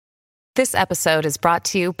This episode is brought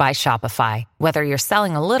to you by Shopify. Whether you're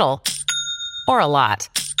selling a little or a lot,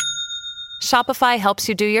 Shopify helps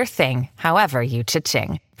you do your thing, however you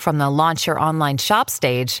cha-ching. From the launch your online shop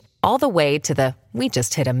stage, all the way to the we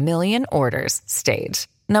just hit 1 million orders stage.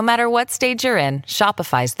 No matter what stage you're in,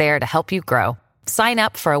 Shopify's there to help you grow. Sign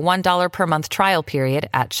up for a $1 per month trial period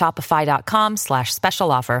at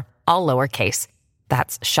shopify.com/special offer, all lowercase.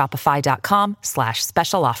 That's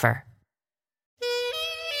shopify.com/special offer.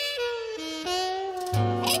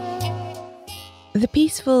 The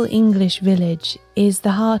peaceful English village is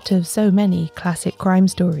the heart of so many classic crime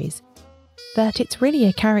stories that it's really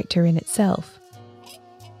a character in itself.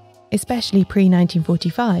 Especially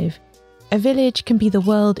pre-1945, a village can be the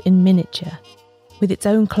world in miniature, with its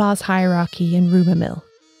own class hierarchy and rumour mill.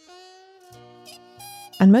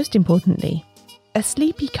 And most importantly, a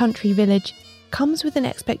sleepy country village comes with an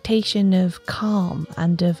expectation of calm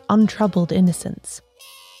and of untroubled innocence.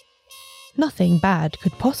 Nothing bad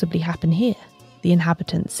could possibly happen here, the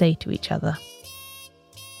inhabitants say to each other.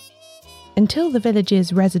 Until the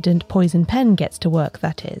village's resident poison pen gets to work,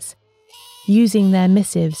 that is, using their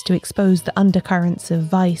missives to expose the undercurrents of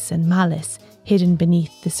vice and malice hidden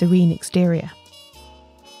beneath the serene exterior.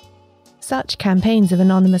 Such campaigns of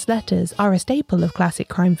anonymous letters are a staple of classic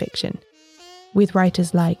crime fiction, with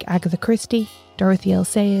writers like Agatha Christie, Dorothy L.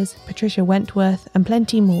 Sayers, Patricia Wentworth, and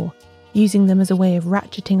plenty more using them as a way of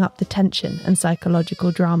ratcheting up the tension and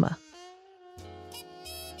psychological drama.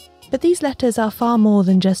 But these letters are far more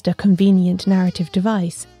than just a convenient narrative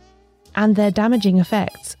device, and their damaging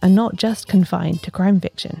effects are not just confined to crime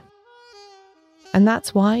fiction. And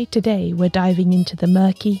that's why today we're diving into the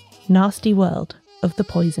murky, nasty world of the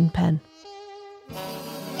poison pen.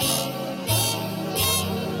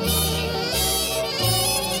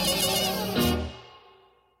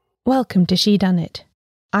 Welcome to She Done It.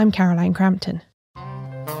 I'm Caroline Crampton.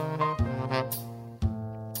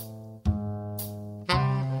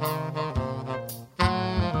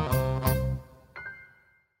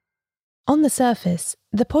 On the surface,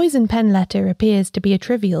 the poison pen letter appears to be a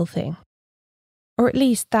trivial thing. Or at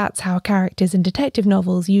least that's how characters in detective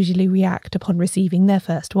novels usually react upon receiving their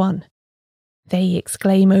first one. They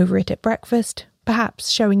exclaim over it at breakfast, perhaps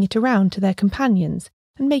showing it around to their companions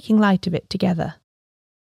and making light of it together.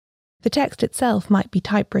 The text itself might be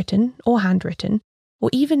typewritten or handwritten, or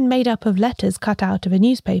even made up of letters cut out of a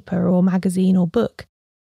newspaper or magazine or book.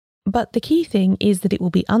 But the key thing is that it will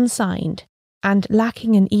be unsigned and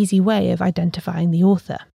lacking an easy way of identifying the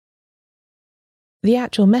author. The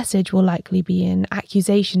actual message will likely be an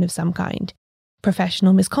accusation of some kind,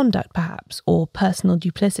 professional misconduct perhaps, or personal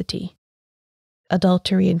duplicity.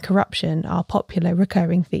 Adultery and corruption are popular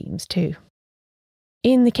recurring themes too.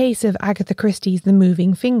 In the case of Agatha Christie's The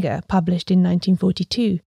Moving Finger, published in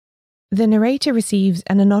 1942, the narrator receives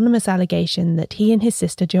an anonymous allegation that he and his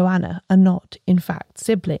sister Joanna are not, in fact,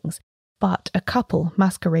 siblings, but a couple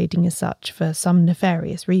masquerading as such for some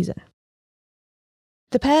nefarious reason.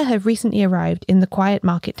 The pair have recently arrived in the quiet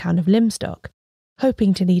market town of Limstock,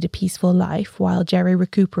 hoping to lead a peaceful life while Jerry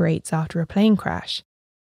recuperates after a plane crash.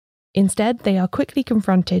 Instead, they are quickly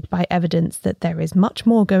confronted by evidence that there is much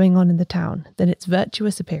more going on in the town than its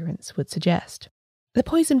virtuous appearance would suggest. The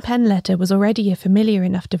poison pen letter was already a familiar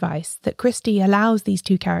enough device that Christie allows these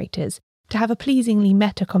two characters to have a pleasingly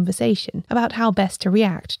meta conversation about how best to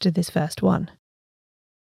react to this first one.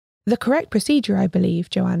 The correct procedure, I believe,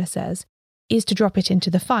 Joanna says, is to drop it into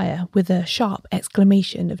the fire with a sharp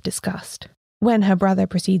exclamation of disgust. When her brother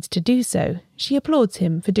proceeds to do so, she applauds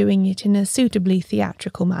him for doing it in a suitably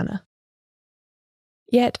theatrical manner.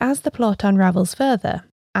 Yet as the plot unravels further,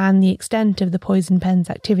 and the extent of the poison pen's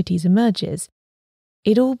activities emerges,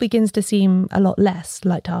 it all begins to seem a lot less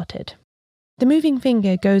light-hearted. The Moving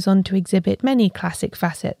Finger goes on to exhibit many classic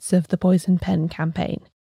facets of the poison pen campaign.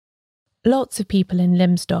 Lots of people in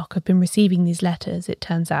Limstock have been receiving these letters, it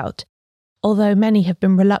turns out, although many have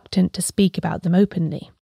been reluctant to speak about them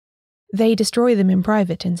openly. They destroy them in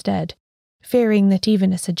private instead, fearing that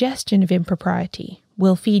even a suggestion of impropriety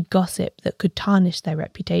will feed gossip that could tarnish their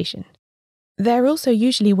reputation. They're also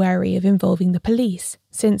usually wary of involving the police,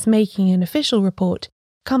 since making an official report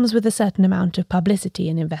comes with a certain amount of publicity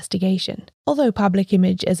and investigation. Although public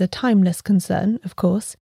image is a timeless concern, of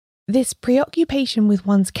course, this preoccupation with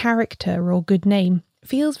one's character or good name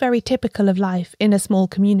feels very typical of life in a small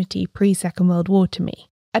community pre-Second World War to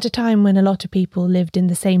me, at a time when a lot of people lived in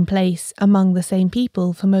the same place, among the same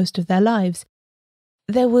people for most of their lives.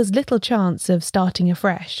 There was little chance of starting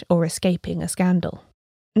afresh or escaping a scandal.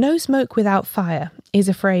 No smoke without fire is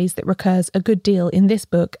a phrase that recurs a good deal in this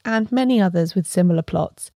book and many others with similar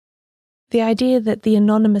plots. The idea that the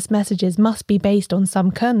anonymous messages must be based on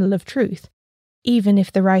some kernel of truth, even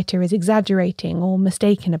if the writer is exaggerating or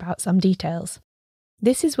mistaken about some details.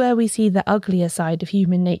 This is where we see the uglier side of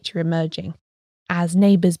human nature emerging, as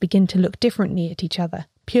neighbours begin to look differently at each other,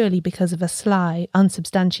 purely because of a sly,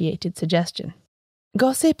 unsubstantiated suggestion.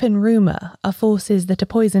 Gossip and rumour are forces that a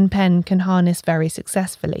poison pen can harness very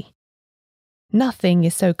successfully. Nothing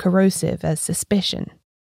is so corrosive as suspicion.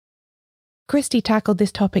 Christie tackled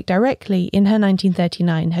this topic directly in her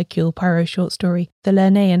 1939 Hercule Poirot short story, The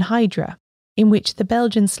Lernaean Hydra, in which the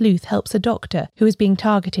Belgian sleuth helps a doctor who is being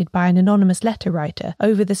targeted by an anonymous letter writer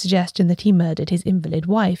over the suggestion that he murdered his invalid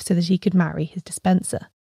wife so that he could marry his dispenser.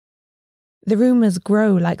 The rumours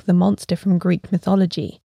grow like the monster from Greek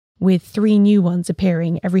mythology, with 3 new ones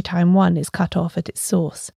appearing every time one is cut off at its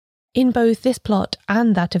source. In both this plot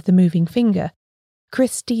and that of The Moving Finger,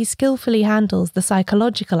 Christie skillfully handles the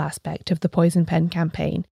psychological aspect of the poison pen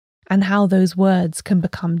campaign and how those words can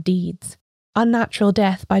become deeds. Unnatural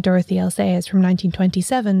Death by Dorothy L. Sayers from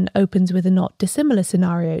 1927 opens with a not dissimilar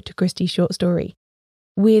scenario to Christie's short story,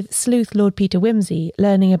 with sleuth Lord Peter Wimsey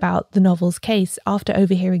learning about the novel's case after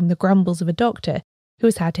overhearing the grumbles of a doctor who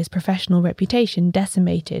has had his professional reputation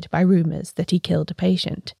decimated by rumours that he killed a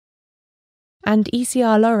patient. And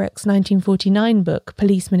E.C.R. Lorrock's 1949 book,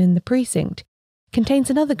 Policeman in the Precinct, contains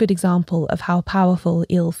another good example of how powerful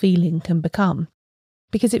ill feeling can become,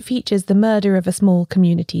 because it features the murder of a small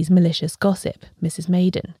community's malicious gossip, Mrs.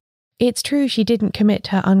 Maiden. It's true she didn't commit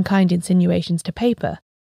her unkind insinuations to paper,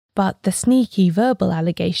 but the sneaky verbal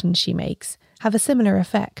allegations she makes have a similar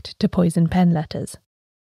effect to poison pen letters.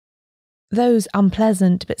 Those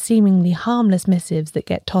unpleasant but seemingly harmless missives that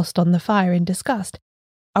get tossed on the fire in disgust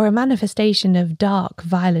are a manifestation of dark,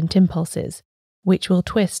 violent impulses, which will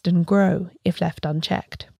twist and grow if left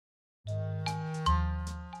unchecked.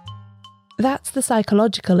 That's the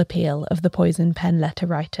psychological appeal of the poison pen letter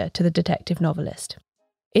writer to the detective novelist.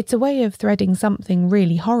 It's a way of threading something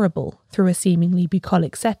really horrible through a seemingly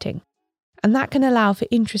bucolic setting, and that can allow for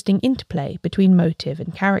interesting interplay between motive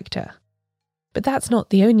and character. But that's not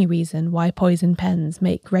the only reason why poison pens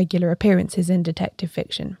make regular appearances in detective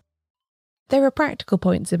fiction. There are practical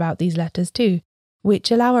points about these letters too,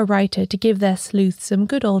 which allow a writer to give their sleuth some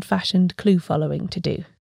good old-fashioned clue-following to do.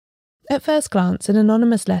 At first glance, an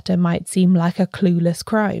anonymous letter might seem like a clueless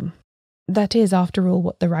crime. That is, after all,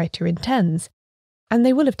 what the writer intends, and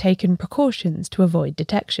they will have taken precautions to avoid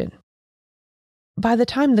detection. By the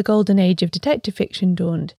time the golden age of detective fiction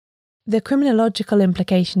dawned, the criminological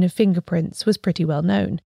implication of fingerprints was pretty well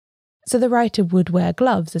known, so the writer would wear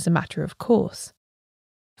gloves as a matter of course.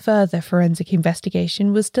 Further forensic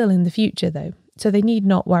investigation was still in the future, though, so they need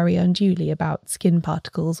not worry unduly about skin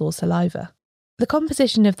particles or saliva. The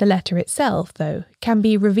composition of the letter itself, though, can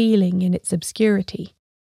be revealing in its obscurity,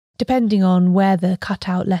 depending on where the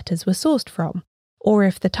cut-out letters were sourced from, or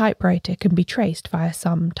if the typewriter can be traced via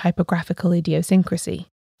some typographical idiosyncrasy.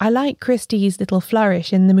 I like Christie's little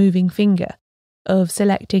flourish in The Moving Finger of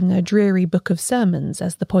selecting a dreary book of sermons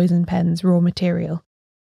as the poison pen's raw material.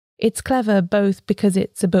 It's clever both because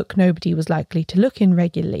it's a book nobody was likely to look in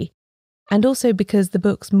regularly, and also because the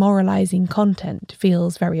book's moralising content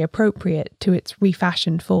feels very appropriate to its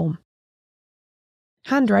refashioned form.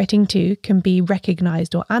 Handwriting, too, can be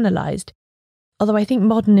recognised or analysed, although I think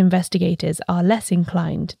modern investigators are less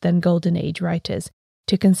inclined than Golden Age writers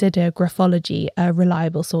to consider graphology a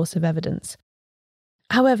reliable source of evidence.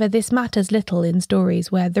 However, this matters little in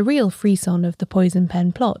stories where the real frisson of the poison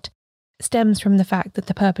pen plot stems from the fact that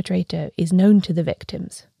the perpetrator is known to the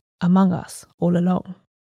victims, among us, all along.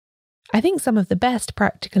 I think some of the best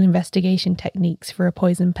practical investigation techniques for a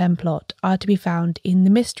poison pen plot are to be found in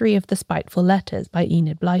The Mystery of the Spiteful Letters by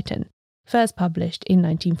Enid Blyton, first published in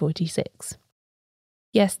 1946.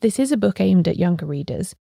 Yes, this is a book aimed at younger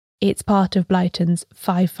readers. It's part of Blyton's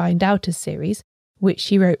 5 Find Outers series, which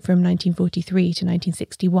she wrote from 1943 to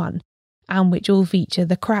 1961, and which all feature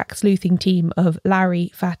the crack sleuthing team of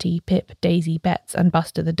Larry, Fatty, Pip, Daisy, Betts and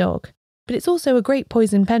Buster the dog. But it's also a great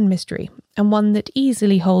poison pen mystery, and one that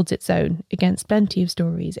easily holds its own against plenty of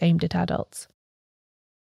stories aimed at adults.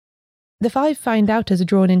 The 5 Find Outers are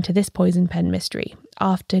drawn into this poison pen mystery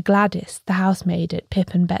after Gladys, the housemaid at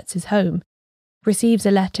Pip and Betts's home, receives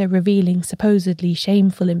a letter revealing supposedly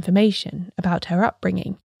shameful information about her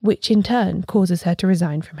upbringing, which in turn causes her to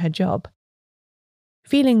resign from her job.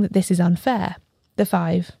 Feeling that this is unfair, the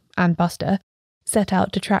 5, and Buster, set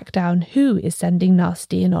out to track down who is sending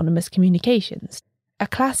nasty anonymous communications. A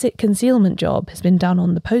classic concealment job has been done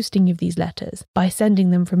on the posting of these letters by sending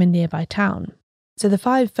them from a nearby town, so the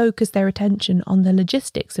 5 focus their attention on the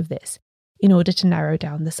logistics of this in order to narrow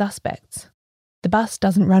down the suspects. The bus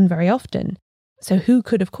doesn't run very often, so who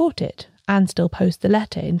could have caught it and still post the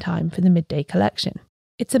letter in time for the midday collection?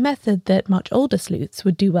 It's a method that much older sleuths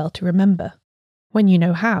would do well to remember. When you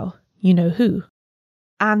know how, you know who.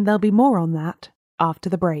 And there'll be more on that after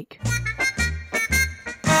the break.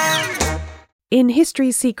 In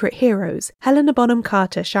History's Secret Heroes, Helena Bonham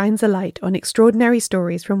Carter shines a light on extraordinary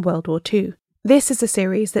stories from World War II. This is a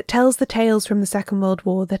series that tells the tales from the Second World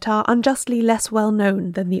War that are unjustly less well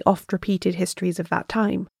known than the oft-repeated histories of that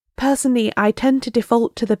time. Personally, I tend to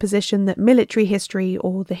default to the position that military history,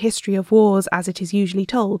 or the history of wars as it is usually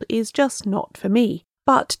told, is just not for me.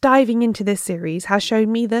 But diving into this series has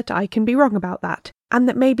shown me that I can be wrong about that, and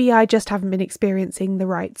that maybe I just haven't been experiencing the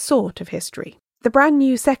right sort of history. The brand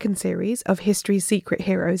new second series of History's Secret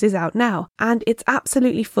Heroes is out now, and it's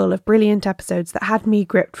absolutely full of brilliant episodes that had me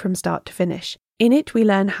gripped from start to finish. In it, we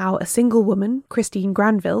learn how a single woman, Christine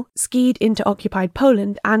Granville, skied into occupied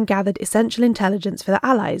Poland and gathered essential intelligence for the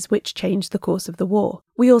Allies, which changed the course of the war.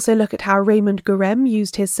 We also look at how Raymond Gurem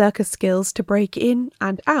used his circus skills to break in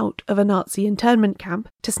and out of a Nazi internment camp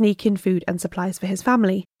to sneak in food and supplies for his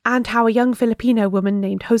family, and how a young Filipino woman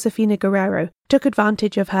named Josefina Guerrero took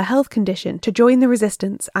advantage of her health condition to join the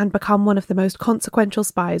resistance and become one of the most consequential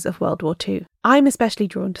spies of World War II. I'm especially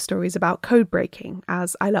drawn to stories about code breaking,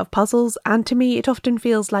 as I love puzzles, and to me it often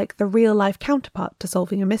feels like the real-life counterpart to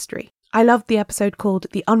solving a mystery. I loved the episode called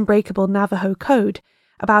The Unbreakable Navajo Code,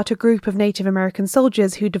 about a group of Native American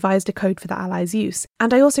soldiers who devised a code for the Allies' use.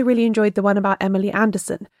 And I also really enjoyed the one about Emily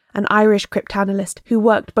Anderson, an Irish cryptanalyst who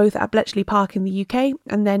worked both at Bletchley Park in the UK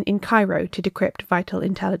and then in Cairo to decrypt vital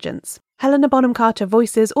intelligence. Helena Bonham Carter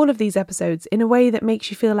voices all of these episodes in a way that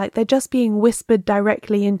makes you feel like they're just being whispered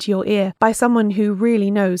directly into your ear by someone who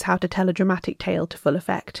really knows how to tell a dramatic tale to full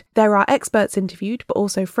effect. There are experts interviewed, but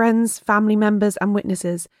also friends, family members and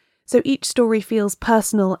witnesses, so each story feels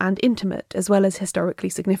personal and intimate as well as historically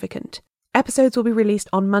significant. Episodes will be released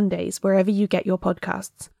on Mondays wherever you get your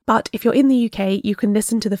podcasts. But if you're in the UK, you can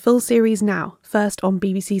listen to the full series now, first on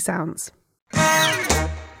BBC Sounds.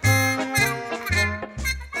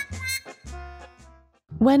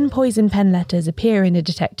 When poison pen letters appear in a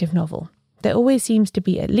detective novel, there always seems to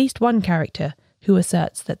be at least one character who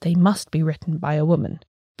asserts that they must be written by a woman.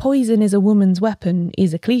 Poison is a woman's weapon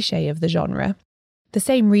is a cliché of the genre. The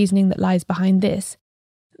same reasoning that lies behind this,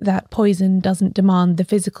 that poison doesn't demand the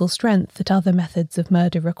physical strength that other methods of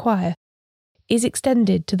murder require, is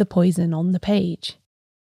extended to the poison on the page.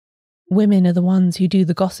 Women are the ones who do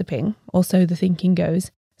the gossiping, or so the thinking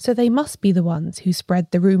goes, so they must be the ones who spread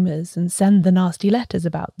the rumours and send the nasty letters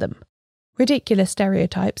about them. Ridiculous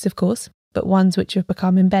stereotypes, of course, but ones which have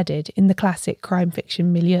become embedded in the classic crime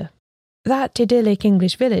fiction milieu. That idyllic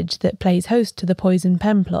English village that plays host to the poison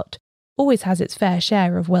pen plot always has its fair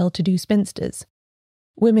share of well-to-do spinsters.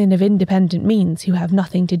 Women of independent means who have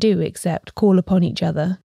nothing to do except call upon each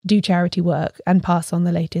other, do charity work, and pass on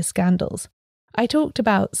the latest scandals. I talked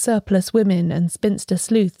about surplus women and spinster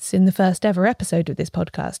sleuths in the first ever episode of this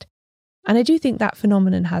podcast, and I do think that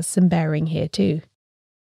phenomenon has some bearing here too.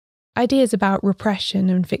 Ideas about repression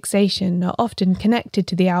and fixation are often connected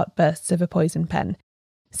to the outbursts of a poison pen,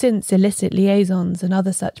 since illicit liaisons and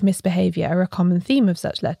other such misbehaviour are a common theme of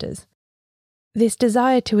such letters. This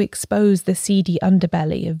desire to expose the seedy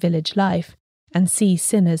underbelly of village life and see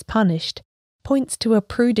sinners punished points to a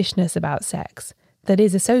prudishness about sex that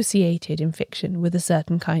is associated in fiction with a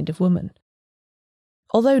certain kind of woman.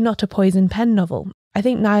 Although not a poison pen novel, I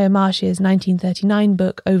think Ngaio Marsh's 1939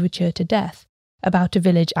 book Overture to Death, about a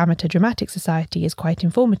village amateur dramatic society, is quite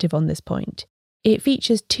informative on this point. It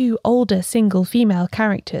features two older single female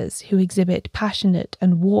characters who exhibit passionate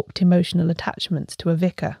and warped emotional attachments to a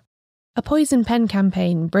vicar. A poison pen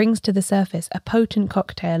campaign brings to the surface a potent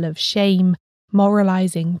cocktail of shame,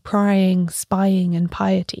 moralising, prying, spying and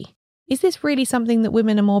piety. Is this really something that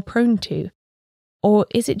women are more prone to? Or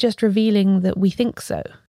is it just revealing that we think so?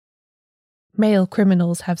 Male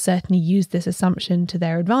criminals have certainly used this assumption to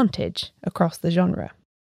their advantage across the genre.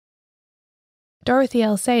 Dorothy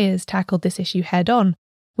L. Sayers tackled this issue head-on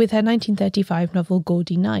with her 1935 novel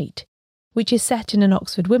Gaudy Night, which is set in an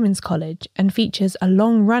Oxford women's college and features a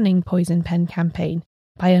long-running poison pen campaign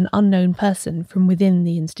by an unknown person from within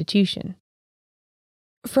the institution.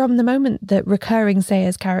 From the moment that recurring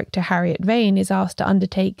Sayers character Harriet Vane is asked to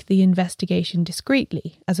undertake the investigation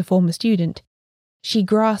discreetly as a former student, she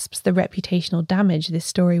grasps the reputational damage this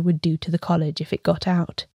story would do to the college if it got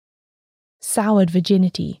out. Soured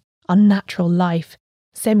virginity, unnatural life,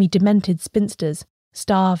 semi-demented spinsters,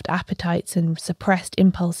 starved appetites and suppressed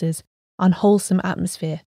impulses, unwholesome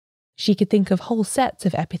atmosphere. She could think of whole sets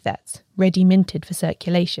of epithets, ready-minted for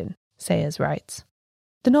circulation, Sayers writes.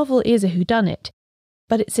 The novel is a whodunit,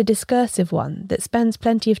 but it's a discursive one that spends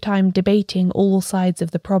plenty of time debating all sides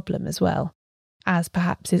of the problem as well, as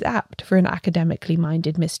perhaps is apt for an academically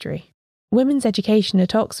minded mystery. Women's education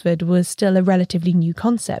at Oxford was still a relatively new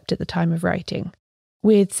concept at the time of writing,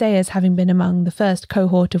 with Sayers having been among the first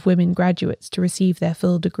cohort of women graduates to receive their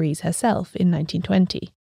full degrees herself in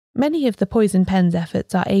 1920. Many of the Poison Pen's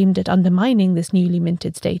efforts are aimed at undermining this newly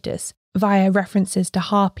minted status via references to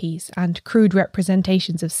harpies and crude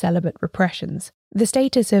representations of celibate repressions. The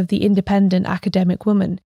status of the independent academic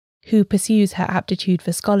woman who pursues her aptitude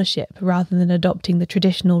for scholarship rather than adopting the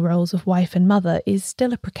traditional roles of wife and mother is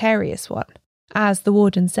still a precarious one. As the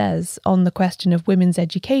warden says on the question of women's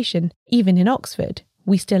education, even in Oxford,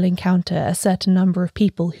 we still encounter a certain number of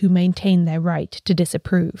people who maintain their right to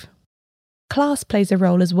disapprove. Class plays a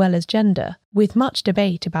role as well as gender, with much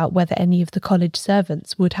debate about whether any of the college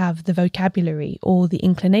servants would have the vocabulary or the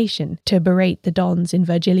inclination to berate the dons in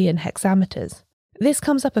Virgilian hexameters. This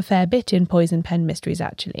comes up a fair bit in Poison Pen mysteries,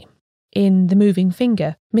 actually. In The Moving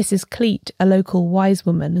Finger, Mrs. Cleet, a local wise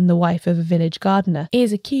woman and the wife of a village gardener,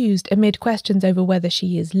 is accused amid questions over whether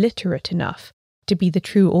she is literate enough to be the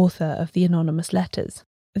true author of the anonymous letters.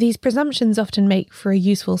 These presumptions often make for a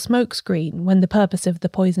useful smokescreen when the purpose of the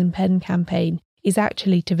Poison Pen campaign is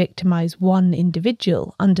actually to victimise one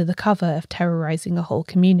individual under the cover of terrorising a whole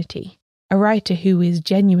community. A writer who is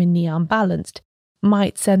genuinely unbalanced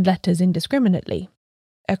might send letters indiscriminately.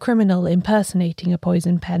 A criminal impersonating a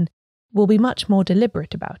Poison Pen will be much more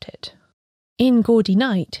deliberate about it. In Gaudy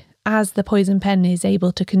Night, as the Poison Pen is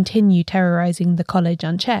able to continue terrorising the college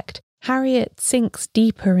unchecked, Harriet sinks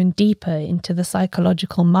deeper and deeper into the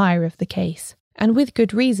psychological mire of the case, and with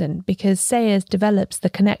good reason, because Sayers develops the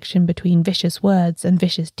connection between vicious words and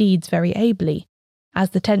vicious deeds very ably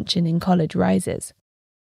as the tension in college rises.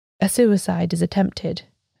 A suicide is attempted,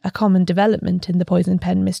 a common development in the Poison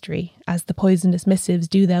Pen mystery, as the poisonous missives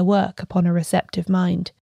do their work upon a receptive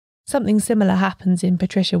mind. Something similar happens in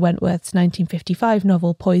Patricia Wentworth's 1955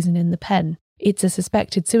 novel Poison in the Pen. It's a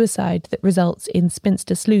suspected suicide that results in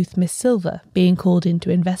spinster sleuth Miss Silver being called in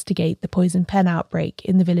to investigate the Poison Pen outbreak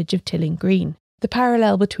in the village of Tilling Green. The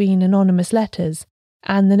parallel between anonymous letters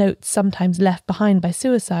and the notes sometimes left behind by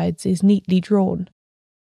suicides is neatly drawn.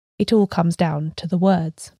 It all comes down to the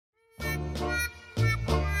words.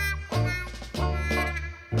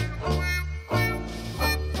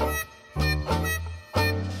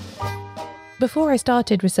 Before I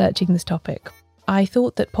started researching this topic, I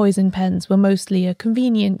thought that poison pens were mostly a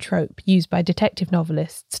convenient trope used by detective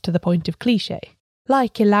novelists to the point of cliché.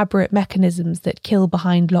 Like elaborate mechanisms that kill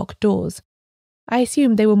behind locked doors, I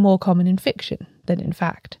assumed they were more common in fiction than in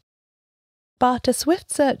fact. But a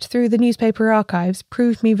swift search through the newspaper archives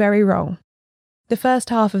proved me very wrong. The first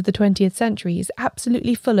half of the 20th century is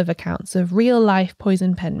absolutely full of accounts of real-life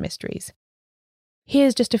poison pen mysteries.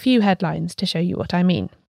 Here's just a few headlines to show you what I mean.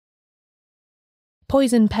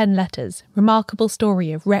 Poison Pen Letters, remarkable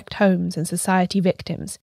story of wrecked homes and society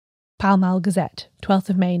victims. Pall Mall Gazette, 12th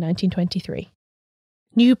of May 1923.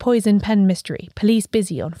 New Poison Pen Mystery, police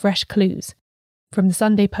busy on fresh clues. From the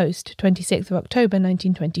Sunday Post, 26th of October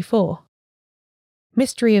 1924.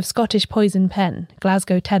 Mystery of Scottish Poison Pen,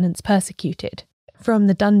 Glasgow tenants persecuted. From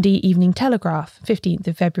the Dundee Evening Telegraph, 15th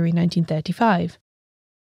of February 1935.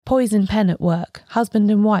 Poison Pen at work, husband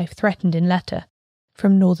and wife threatened in letter.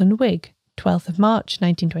 From Northern Whig, 12th of March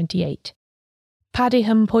 1928.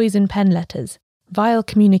 Padiham Poison Pen Letters, vile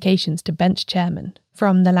communications to bench chairman.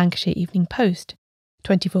 From the Lancashire Evening Post,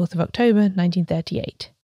 24th of October 1938.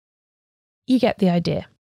 You get the idea.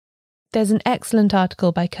 There's an excellent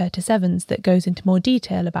article by Curtis Evans that goes into more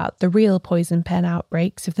detail about the real poison pen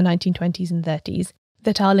outbreaks of the 1920s and 30s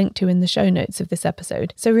that I'll link to in the show notes of this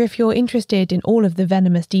episode, so if you're interested in all of the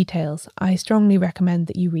venomous details, I strongly recommend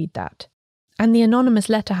that you read that. And the anonymous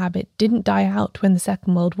letter habit didn't die out when the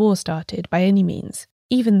Second World War started by any means.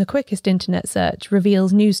 Even the quickest internet search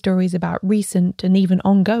reveals news stories about recent and even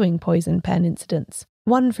ongoing poison pen incidents.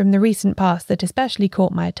 One from the recent past that especially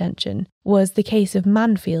caught my attention was the case of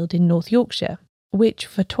Manfield in North Yorkshire, which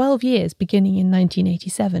for 12 years beginning in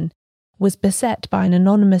 1987 was beset by an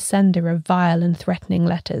anonymous sender of vile and threatening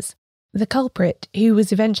letters. The culprit, who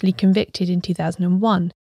was eventually convicted in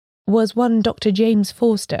 2001, was one Dr. James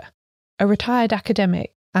Forster, a retired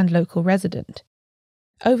academic and local resident.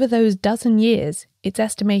 Over those dozen years, it's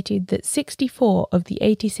estimated that 64 of the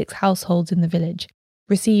 86 households in the village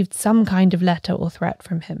received some kind of letter or threat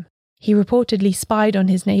from him. He reportedly spied on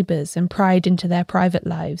his neighbours and pried into their private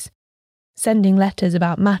lives, sending letters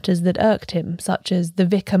about matters that irked him, such as the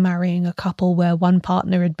vicar marrying a couple where one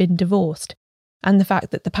partner had been divorced, and the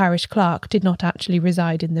fact that the parish clerk did not actually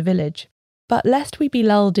reside in the village. But lest we be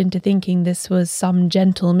lulled into thinking this was some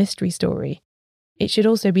gentle mystery story, it should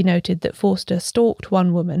also be noted that Forster stalked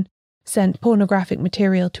one woman, sent pornographic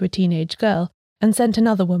material to a teenage girl, and sent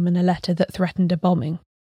another woman a letter that threatened a bombing.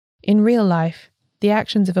 In real life, the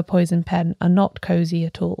actions of a poison pen are not cosy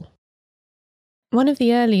at all. One of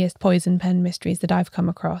the earliest poison pen mysteries that I've come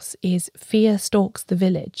across is Fear Stalks the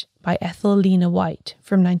Village by Ethel Lena White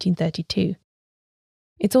from 1932.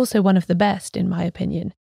 It's also one of the best, in my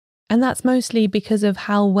opinion, and that's mostly because of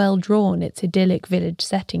how well drawn its idyllic village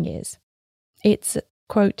setting is. It's,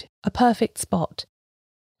 quote, a perfect spot.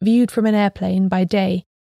 Viewed from an airplane by day,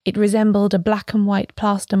 it resembled a black and white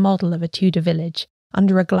plaster model of a Tudor village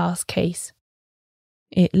under a glass case.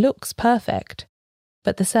 It looks perfect,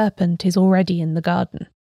 but the serpent is already in the garden.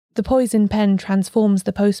 The poison pen transforms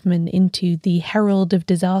the postman into the herald of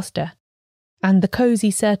disaster, and the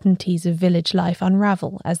cosy certainties of village life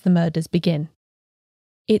unravel as the murders begin.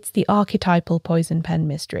 It's the archetypal poison pen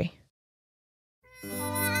mystery.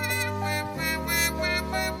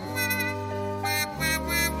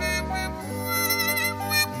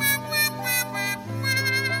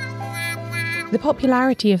 The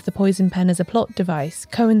popularity of the poison pen as a plot device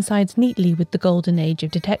coincides neatly with the golden age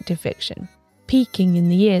of detective fiction, peaking in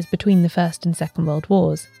the years between the First and Second World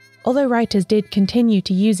Wars. Although writers did continue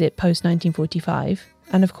to use it post-1945,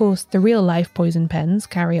 and of course the real-life poison pens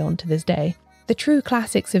carry on to this day, the true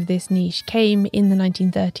classics of this niche came in the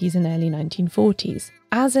 1930s and early 1940s.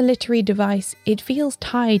 As a literary device, it feels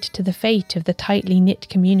tied to the fate of the tightly knit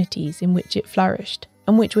communities in which it flourished,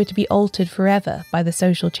 and which were to be altered forever by the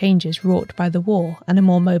social changes wrought by the war and a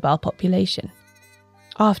more mobile population.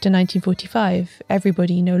 After 1945,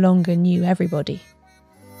 everybody no longer knew everybody.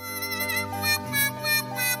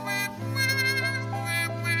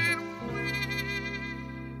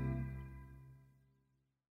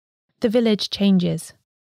 The village changes.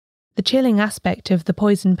 The chilling aspect of the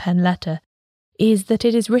poison pen letter is that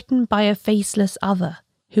it is written by a faceless other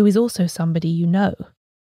who is also somebody you know.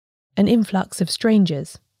 An influx of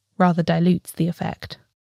strangers rather dilutes the effect.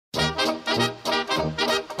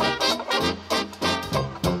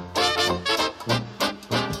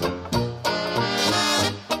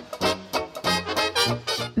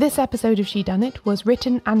 This episode of Shedunnit was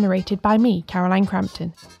written and narrated by me, Caroline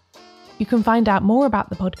Crampton. You can find out more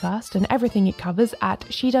about the podcast and everything it covers at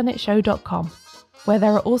shedunnitshow.com, where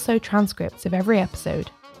there are also transcripts of every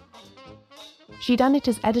episode. Shedunnit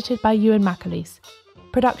is edited by Ewan McAleese.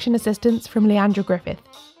 Production assistance from Leandra Griffith.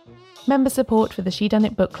 Member support for the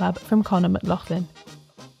Shedunnit Book Club from Connor McLaughlin.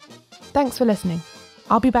 Thanks for listening.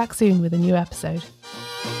 I'll be back soon with a new episode.